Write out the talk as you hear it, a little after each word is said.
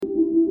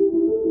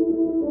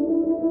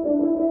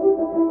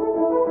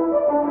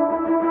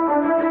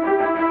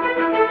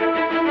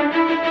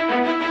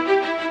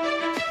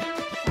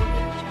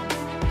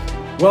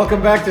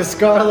Welcome back to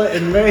Scarlet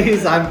and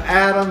Maze. I'm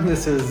Adam.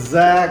 This is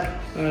Zach.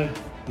 Hi.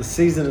 The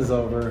season is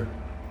over.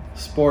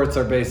 Sports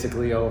are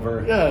basically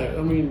over. Yeah,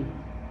 I mean,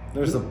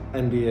 There's the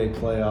NBA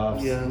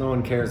playoffs. Yeah. No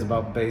one cares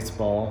about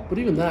baseball. but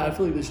even that, I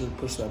feel like they should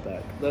push that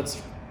back.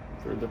 That's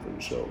for a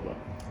different show, but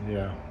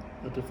Yeah.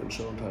 a different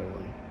show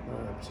entirely, not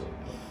an episode.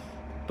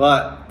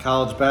 But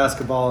college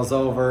basketball is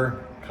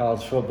over.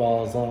 College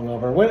football is long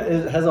over.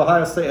 Has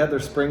Ohio State had their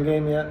spring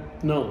game yet?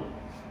 No,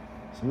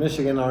 So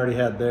Michigan already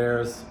had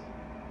theirs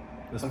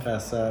this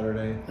past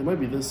Saturday. it might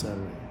be this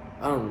Saturday.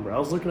 I don't remember. I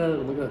was looking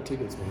at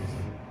tickets when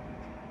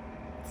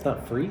It's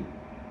not free?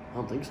 I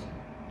don't think so.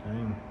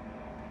 Dang.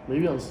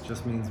 Maybe I was.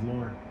 Just means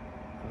more.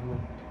 I don't know.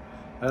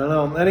 I don't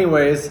know.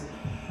 Anyways,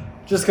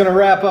 just going to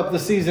wrap up the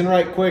season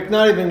right quick.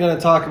 Not even going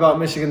to talk about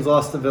Michigan's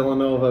loss to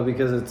Villanova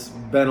because it's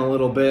been a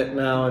little bit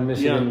now, and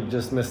Michigan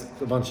just missed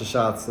a bunch of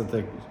shots that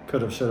they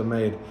should have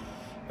made.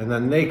 And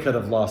then they could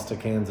have lost to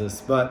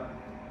Kansas, but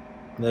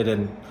they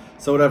didn't.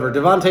 So whatever.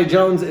 Devontae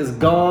Jones is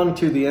gone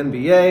to the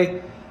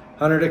NBA.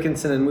 Hunter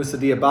Dickinson and Moussa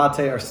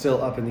Diabate are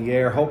still up in the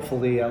air.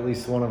 Hopefully at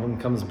least one of them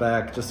comes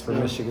back just for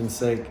Michigan's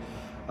sake.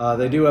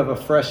 They do have a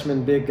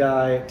freshman big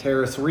guy,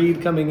 Terrace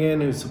Reed, coming in,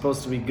 who's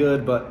supposed to be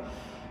good, but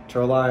to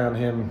rely on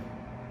him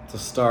to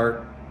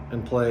start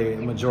and play a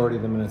majority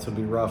of the minutes would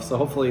be rough. So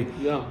hopefully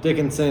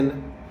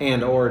Dickinson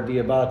and or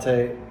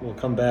Diabate will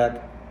come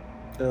back,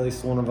 at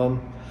least one of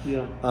them.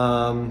 Yeah.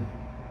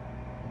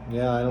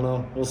 Yeah, I don't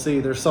know. We'll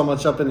see. There's so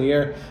much up in the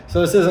air.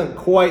 So this isn't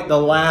quite the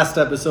last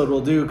episode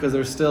we'll do because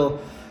there's still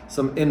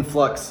some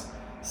influx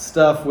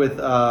stuff with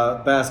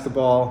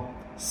basketball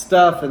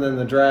stuff, and then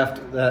the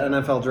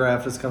NFL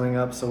draft is coming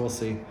up, so we'll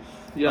see.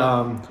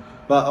 Yeah.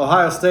 But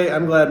Ohio State,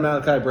 I'm glad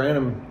Malachi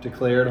Branham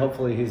declared.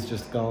 Hopefully he's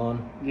just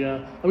gone.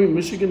 Yeah. I mean,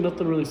 Michigan,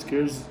 nothing really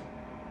scares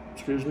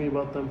me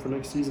about them for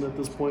next season at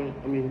this point.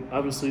 I mean,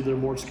 obviously they're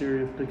more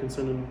scary if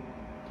Dickinson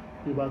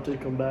and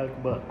Diabate come back,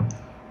 but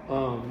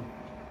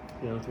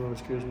yeah, nothing really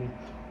scares me.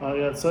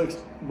 Yeah, it sucks.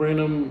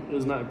 Branham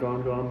is not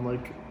gone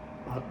like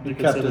He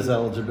Dickinson kept his and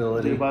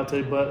eligibility.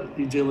 Diabate, but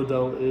EJ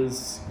Liddell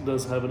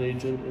does have an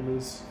agent and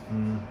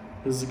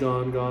is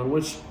gone,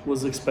 which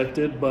was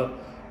expected. But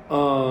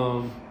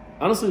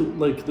honestly,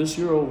 like this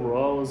year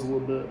overall was a little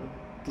bit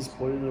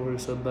disappointing. I already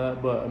said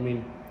that, but I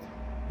mean,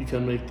 you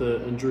can make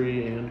the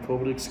injury and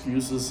COVID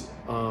excuses.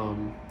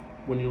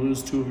 When you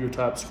lose two of your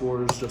top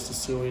scorers,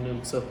 Justice Sueing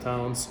and Seth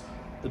Towns,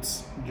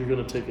 you're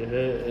gonna take a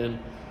hit, and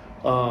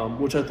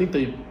which I think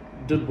they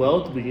did well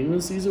at the beginning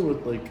of the season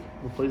with like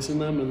replacing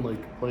them and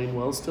like playing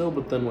well still.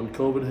 But then when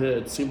COVID hit,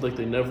 it seemed like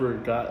they never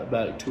got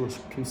back to a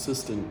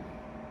consistent.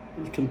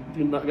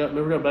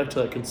 Never got back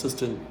to that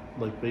consistent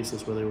like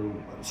basis where they were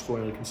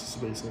scoring on a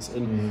consistent basis.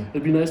 And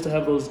it'd be nice to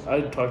have those. I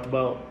talked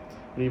about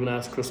and even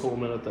asked Chris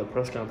Holtman at that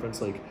press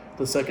conference, like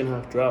the second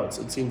half droughts.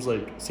 It seemed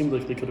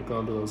like they could have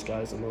gone to those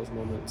guys in those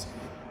moments,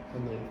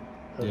 and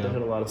they had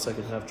a lot of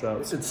second half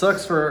droughts. It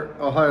sucks for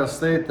Ohio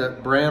State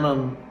that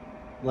Branham,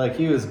 like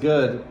he was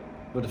good,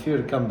 but if he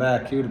would have come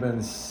back, he would have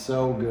been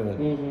so good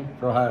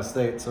for Ohio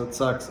State. So it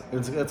sucks.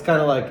 It's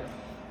kind of like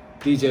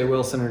DJ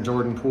Wilson or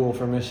Jordan Poole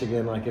from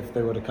Michigan. Like if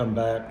they would have come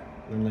back,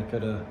 then they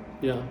could have.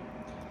 Yeah.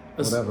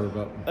 Whatever,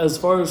 but as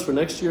far as for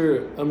next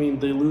year, I mean,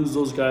 they lose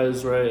those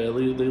guys, right? They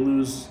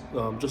lose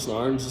Justin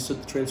Arms just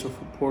hit the transfer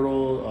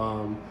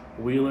portal.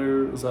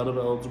 Wheeler is out of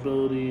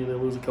eligibility. They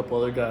lose a couple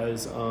other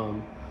guys.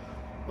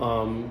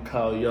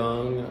 Kyle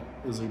Young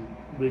is a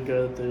big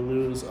guy that they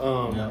lose.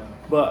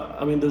 But,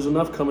 I mean, there's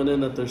enough coming in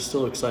that there's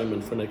still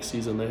excitement for next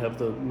season. They have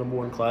the number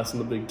one class in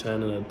the Big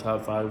Ten and a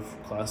top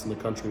 5 class in the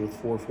country with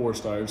 4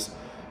 4-stars,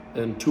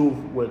 and 2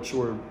 of which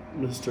were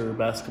Mr.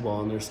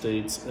 Basketball in their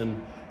states.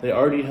 And they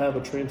already have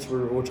a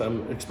transfer, which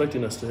I'm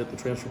expecting us to hit the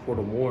transfer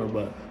portal more,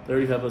 but they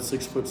already have a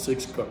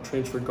 6'6"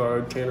 transfer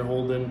guard, Tanner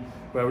Holden,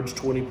 who averaged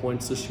 20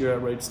 points this year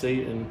at Wright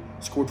State and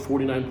scored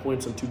 49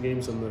 points in 2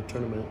 games in the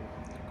tournament.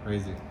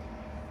 Crazy.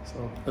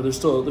 So there's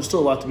still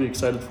a lot to be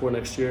excited for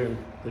next year, and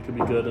they could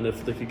be good. And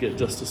if they could get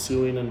Justice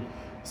Sueing and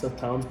Seth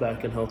Towns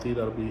back and healthy,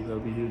 that'll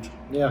be huge.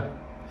 Yeah.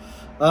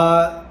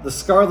 The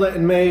Scarlet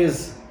and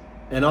Maze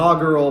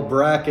inaugural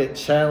bracket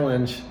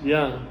challenge.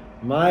 Yeah.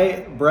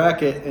 My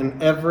bracket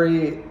in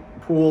every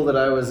pool that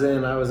I was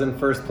in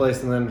first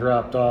place and then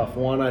dropped off.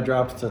 I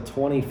dropped to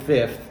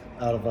 25th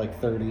out of like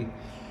 30.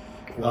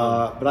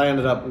 Wow. But I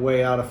ended up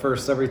way out of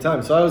first every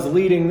time. So I was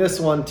leading this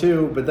one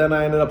too, but then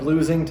I ended up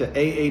losing to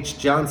A.H.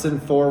 Johnson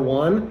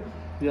 4-1.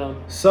 Yeah.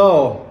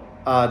 So,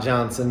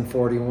 Johnson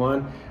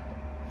 41.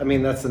 I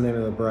mean, that's the name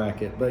of the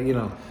bracket, but you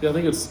know. Yeah, I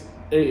think it's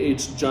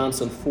A.H.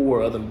 Johnson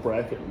 4 other than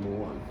bracket number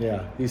 1.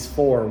 Yeah, he's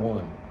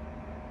 4-1.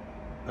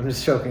 I'm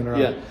just joking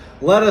around. Yeah.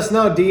 Let us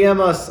know. DM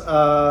us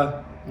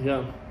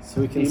Yeah.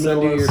 so we can Email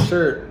send you your us.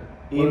 shirt.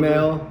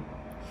 Email.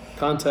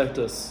 Contact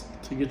us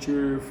to get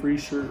your free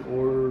shirt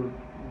or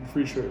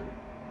free shirt.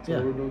 Is that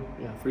what we're doing?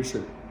 Yeah, free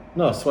shirt.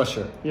 No,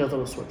 sweatshirt. Yeah, I thought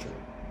it was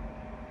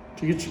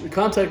sweatshirt.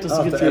 Contact us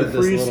I'll to have get to your edit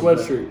this free a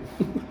little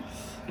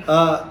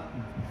sweatshirt.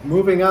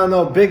 Moving on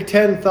though, Big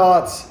Ten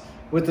thoughts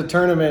with the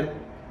tournament.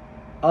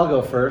 I'll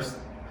go first.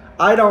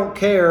 I don't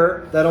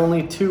care that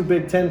only 2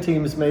 Big Ten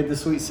teams made the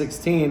Sweet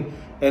 16,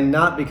 and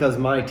not because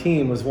my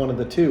team was one of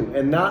the 2,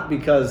 and not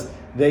because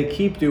they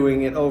keep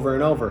doing it over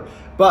and over.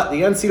 But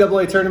the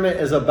NCAA tournament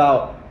is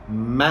about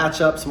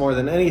matchups more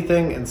than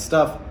anything, and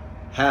stuff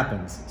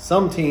happens.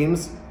 Some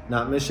teams,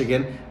 not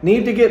Michigan,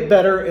 need to get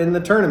better in the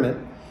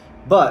tournament,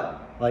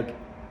 but like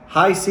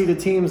high-seeded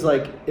teams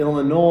like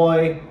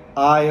Illinois,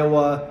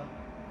 Iowa,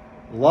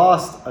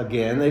 lost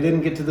again. They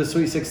didn't get to the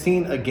Sweet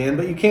 16 again,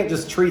 but you can't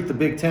just treat the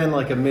Big Ten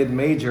like a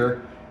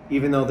mid-major,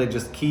 even though they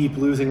just keep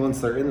losing once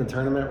they're in the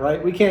tournament,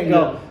 right? We can't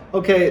go,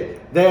 okay,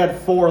 they had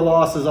 4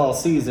 losses all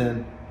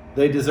season.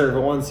 They deserve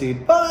a 1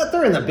 seed, but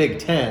they're in the Big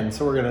Ten,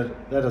 so that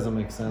doesn't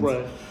make sense.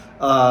 Right.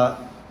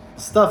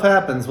 Stuff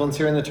happens once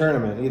you're in the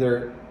tournament,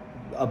 either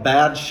a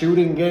bad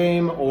shooting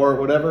game or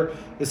whatever.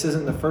 This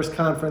isn't the first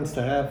conference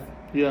to have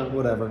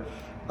whatever.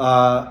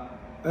 I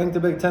think the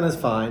Big Ten is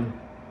fine.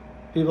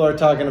 People are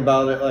talking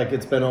about it like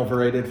it's been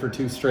overrated for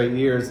 2 straight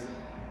years,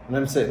 and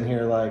I'm sitting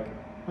here like,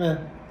 I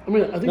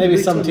mean, I think maybe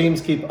some teams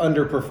keep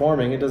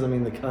underperforming. It doesn't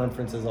mean the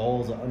conference as a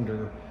whole is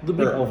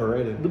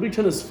overrated. The Big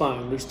Ten is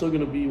fine. They're still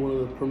going to be one of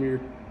the premier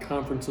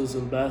conferences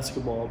in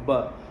basketball,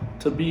 but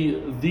to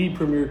be the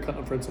premier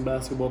conference in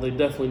basketball, they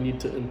definitely need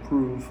to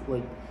improve.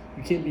 Like,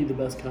 you can't be the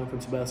best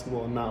conference in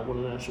basketball and not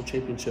win a national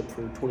championship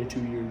for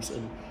 22 years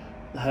and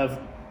have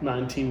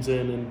 9 teams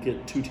in and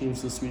get 2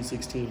 teams to the Sweet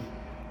 16.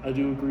 I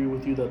do agree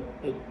with you that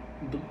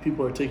the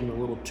people are taking it a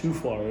little too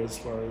far as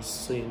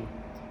saying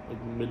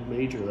like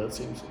mid-major. That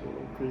seems a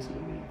little crazy to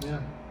me. Yeah.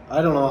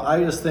 I don't know.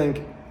 I just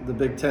think the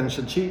Big Ten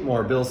should cheat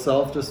more. Bill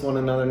Self just won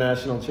another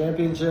national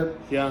championship.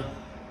 Yeah.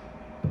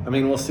 I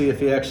mean, we'll see if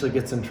he actually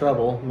gets in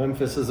trouble.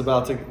 Memphis is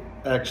about to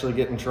actually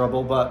get in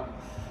trouble. But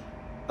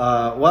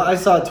I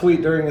saw a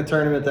tweet during the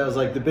tournament that was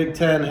like, the Big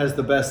Ten has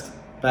the best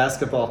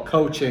basketball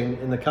coaching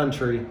in the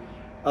country.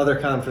 Other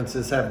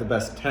conferences have the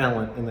best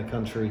talent in the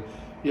country.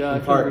 Yeah,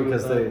 in part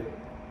because they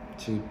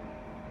cheat.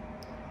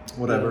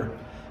 Whatever.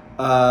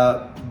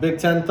 Yeah. Big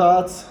Ten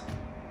thoughts?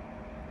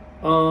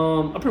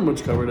 I pretty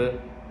much covered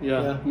it.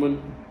 Yeah.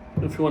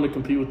 If you want to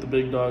compete with the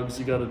big dogs,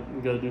 we gotta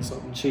do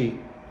something. Cheat.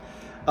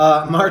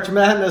 March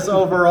Madness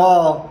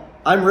overall,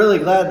 I'm really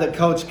glad that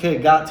Coach K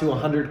got to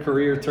 100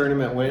 career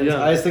tournament wins.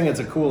 Yeah. I just think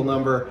it's a cool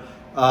number,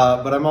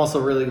 but I'm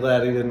also really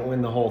glad he didn't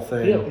win the whole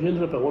thing. Yeah, he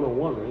ended up at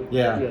 101, right?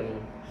 Yeah.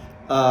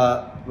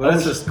 But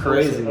it's just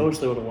crazy. I wish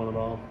they would have won it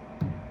all.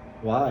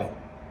 Why?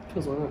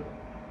 Because why not?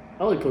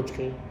 I like Coach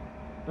K.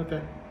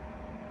 Okay.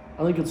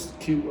 I think it's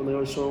cute when they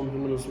always show him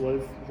and his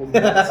wife holding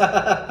hands.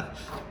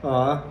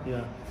 Aw.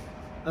 Yeah.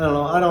 I don't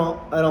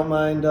know. I don't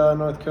mind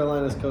North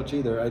Carolina's coach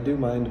either. I do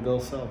mind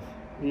Bill Self.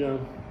 Yeah.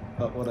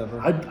 But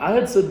whatever. I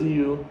had said to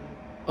you,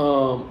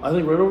 I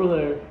think right over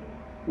there,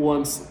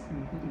 once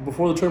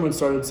before the tournament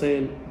started,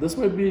 saying this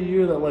might be a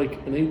year that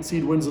like an 8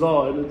 seed wins it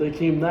all, and they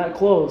came that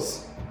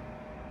close.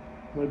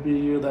 Might be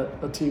a year that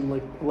a team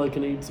like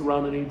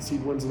around an 8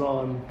 seed wins it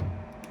all, and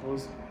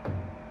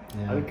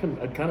I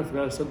kind of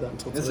forgot I said that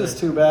until today. It's just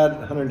too bad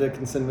Hunter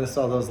Dickinson missed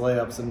all those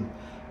layups and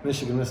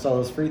Michigan missed all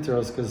those free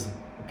throws because it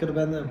could have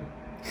been them.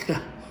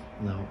 Yeah.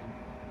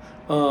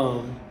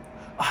 No.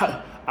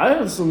 I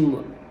have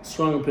some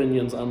strong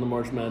opinions on the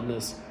March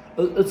Madness.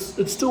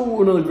 It's still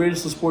one of the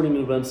greatest sporting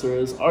events there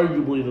is,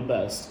 arguably the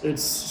best.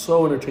 It's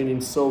so entertaining,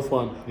 so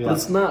fun, but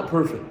it's not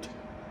perfect.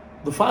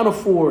 The Final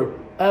Four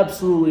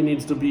absolutely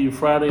needs to be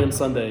Friday and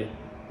Sunday.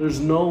 There's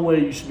no way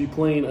you should be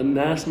playing a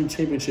national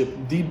championship,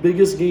 the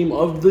biggest game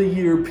of the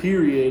year,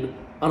 period,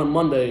 on a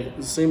Monday. You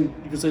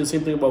can say the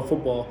same thing about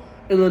football.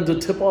 And then to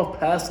tip off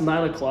past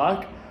 9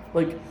 o'clock,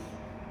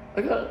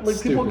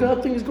 people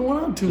got things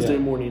going on Tuesday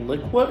morning.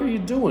 Like, what are you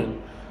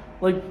doing?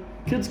 Like,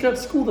 kids got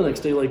school the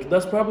next day. Like,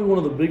 that's probably one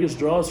of the biggest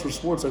draws for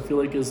sports, I feel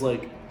like, is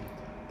like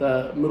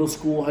that middle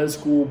school, high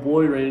school,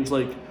 boy range.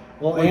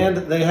 And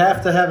they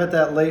have to have it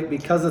that late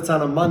because it's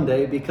on a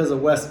Monday because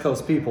of West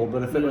Coast people.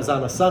 But if it was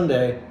on a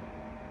Sunday,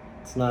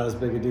 it's not as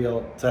big a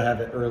deal to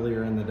have it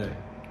earlier in the day.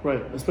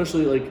 Right,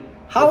 especially like...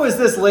 How is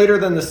this later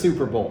than the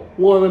Super Bowl?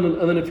 Well,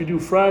 and then if you do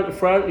Friday,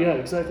 yeah,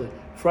 exactly.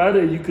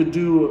 Friday you could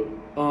do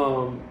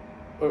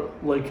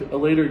like a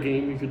later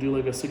game. You could do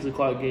like a 6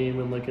 o'clock game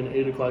and like an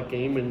 8 o'clock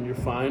game, and you're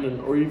fine.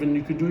 Or even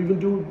you could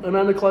do a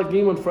 9 o'clock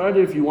game on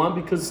Friday if you want,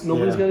 because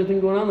nobody's got anything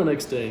going on the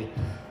next day.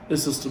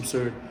 It's just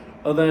absurd.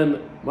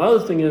 Then my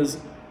other thing is,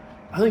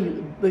 I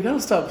think they got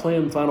to stop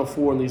playing Final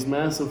Four in these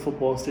massive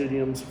football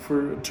stadiums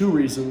for 2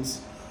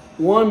 reasons.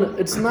 One,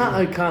 it's not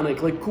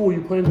iconic. Like, cool,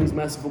 you play in these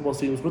massive football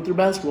stadiums, but they're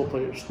basketball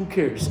players. Who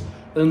cares?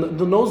 And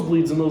the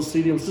nosebleeds in those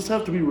stadiums just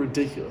have to be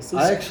ridiculous.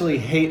 I actually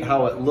hate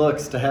how it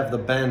looks to have the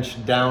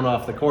bench down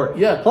off the court.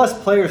 Yeah. Plus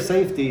player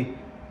safety.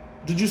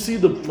 Did you see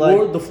the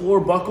floor? The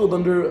floor buckled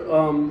under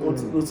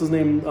what's his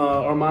name,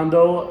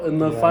 Armando, in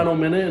the final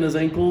minute, and his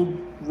ankle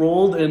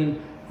rolled, and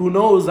who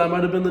knows? That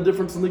might have been the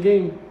difference in the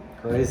game.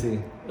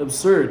 Crazy.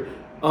 Absurd.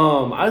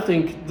 I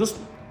think just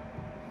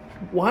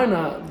why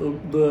not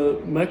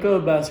the Mecca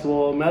of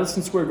basketball,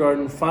 Madison Square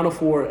Garden, Final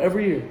Four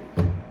every year?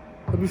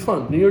 That'd be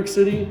fun. New York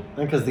City.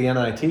 And because the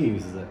NIT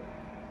uses it.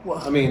 Well,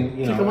 I mean,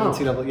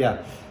 NCAA,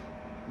 yeah.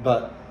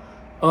 But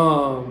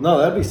No,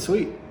 that'd be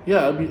sweet.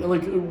 Yeah, it'd be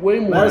like way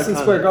more. Madison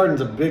iconic. Square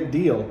Garden's a big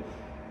deal.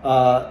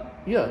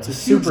 Yeah, it's The a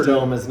huge deal.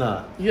 Superdome is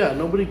not. Yeah,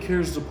 nobody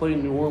cares to play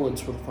in New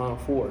Orleans for the Final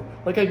Four.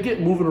 Like, I get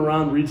moving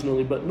around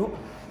regionally, but no,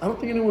 I don't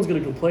think anyone's going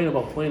to complain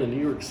about playing in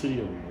New York City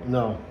every year.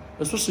 No.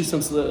 Especially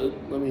since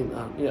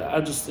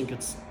I just think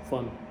it's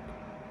fun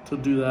to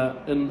do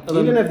that. And then,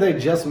 Even if they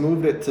just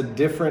moved it to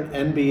different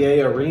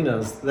NBA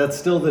arenas, that's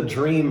still the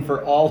dream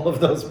for all of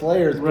those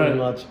players, pretty Right.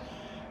 much.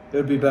 It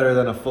would be better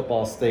than a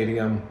football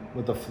stadium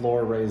with the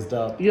floor raised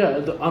up. yeah,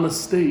 on a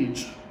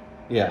stage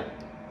Yeah.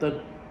 that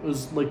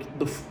was like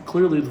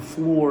clearly the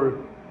floor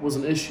was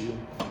an issue.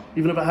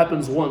 Even if it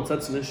happens once,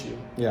 that's an issue.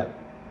 Yeah.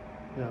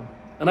 Yeah,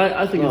 and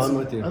I think No, I'm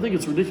with you. I think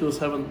it's ridiculous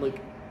having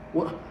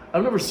what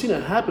I've never seen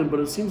it happen, but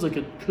it seems like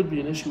it could be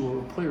an issue where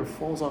a player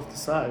falls off the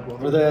side.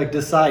 Or they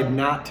decide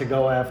not to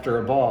go after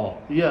a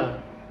ball yeah,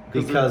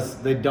 because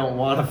they don't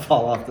want to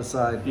fall off the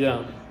side.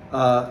 yeah,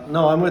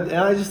 No, I'm with. And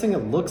I just think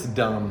it looks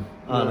dumb,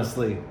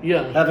 honestly.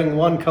 yeah, Having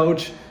one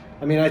coach.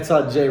 I mean, I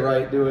saw Jay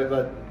Wright do it,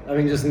 but I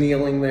mean, just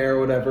kneeling there, or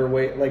whatever.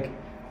 Wait,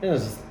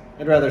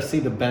 I'd rather see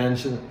the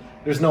bench, and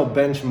there's no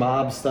bench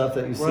mob stuff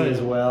that you see Right. as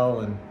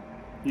well, and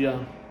yeah.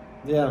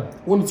 yeah,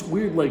 When it's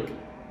weird, like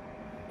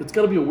it's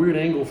got to be a weird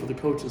angle for the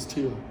coaches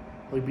too,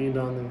 like being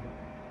down there.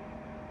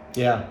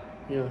 yeah.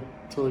 Yeah,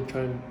 to like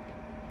try and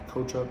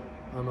coach up.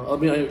 I don't know. I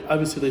mean,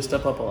 obviously they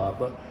step up a lot,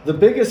 but The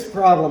biggest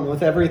problem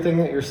with everything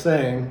that you're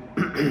saying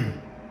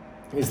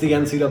is the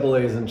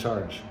NCAA is in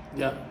charge.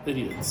 yeah,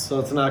 idiots. So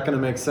it's not going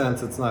to make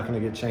sense. It's not going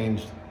to get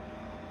changed.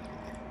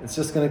 It's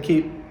just going to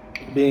keep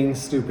being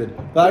stupid.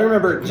 But I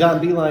remember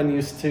John Beeline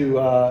used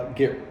to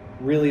get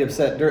really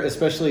upset,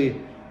 especially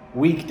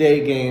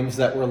weekday games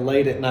that were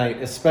late at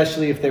night,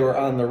 especially if they were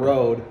on the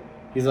road.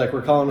 He's like,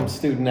 we're calling them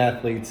student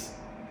athletes,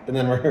 and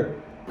then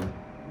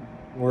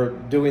we're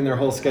doing their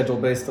whole schedule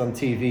based on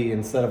TV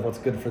instead of what's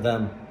good for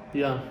them.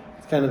 Yeah.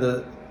 It's kind of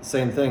the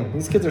same thing.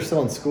 These kids are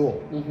still in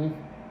school. Mm-hmm.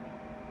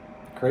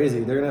 Crazy.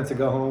 They're going to have to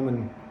go home,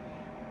 and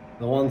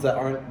the ones that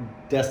aren't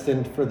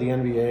destined for the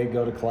NBA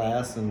go to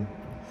class, and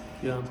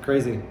Yeah. it's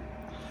crazy.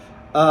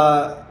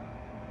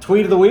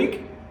 Tweet of the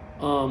week?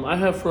 I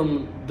have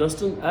from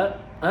Dustin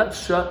at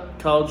Shut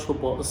College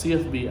Football,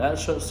 CFB, at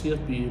Shut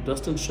CFB,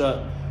 Dustin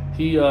Shut.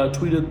 He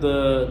tweeted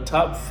the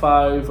top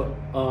 5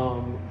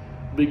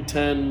 Big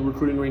Ten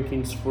recruiting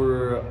rankings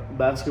for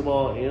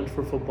basketball and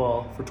for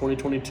football for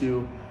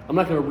 2022. I'm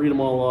not going to read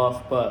them all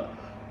off, but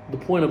the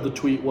point of the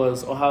tweet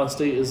was Ohio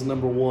State is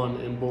number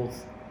 1 in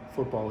both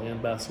football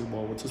and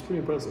basketball, which is pretty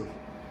impressive.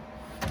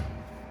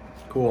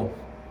 Cool.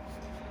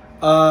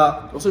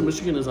 Also,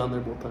 Michigan is on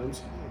there both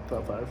times,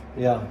 top 5.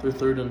 Yeah. They're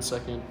 3rd and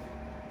 2nd.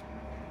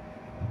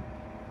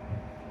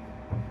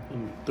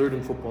 And 3rd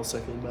in football,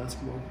 2nd in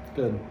basketball.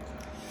 Good.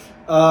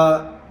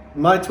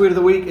 My tweet of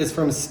the week is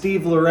from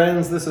Steve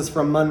Lorenz. This is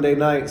from Monday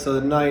night, so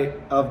the night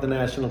of the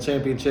national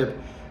championship.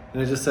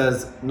 And it just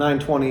says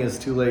 9:20 is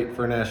too late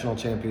for a national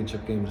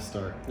championship game to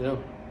start. Yeah.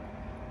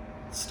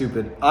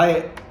 Stupid.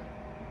 I,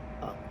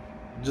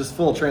 just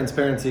full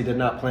transparency, did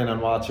not plan on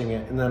watching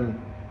it. And then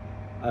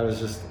I was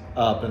just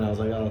up and I was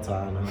like, oh, it's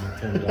on. And I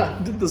turned it I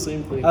on. did the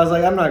same thing. I was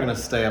like, I'm not going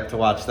to stay up to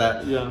watch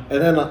that. Yeah.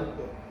 And then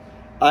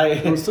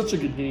It was such a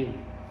good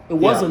game. It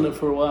wasn't it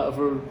for a while,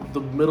 for the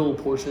middle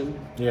portion.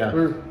 Yeah.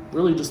 Or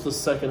really just the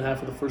second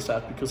half of the first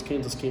half because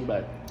Kansas came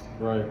back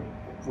Right.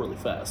 really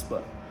fast.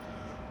 But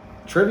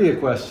Trivia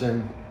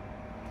question.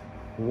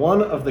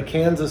 One of the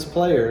Kansas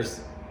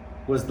players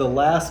was the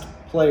last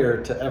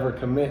player to ever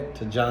commit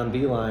to John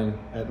Beeline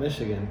at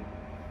Michigan.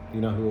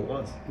 You know who it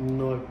was?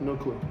 no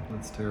clue.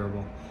 That's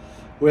terrible.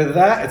 With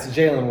that, it's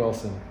Jalen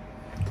Wilson.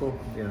 Cool.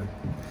 Yeah.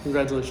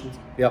 Congratulations.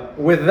 Yep.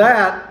 With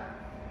that,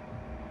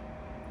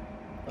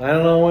 I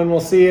don't know when we'll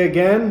see you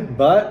again,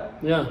 but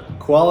Yeah.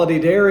 Quality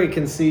Dairy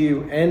can see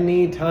you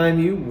anytime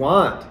you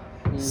want.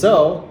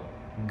 So,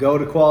 go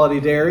to Quality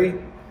Dairy,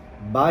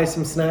 buy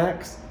some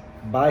snacks,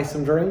 buy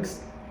some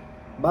drinks,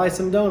 buy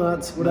some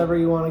donuts, whatever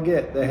you want to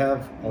get. They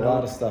have a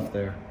lot of stuff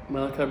there.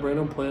 Malachi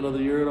Branham play another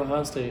year at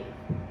Ohio State.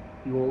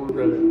 You won't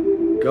regret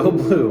it. Go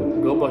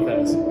Blue. Go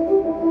Buckeyes.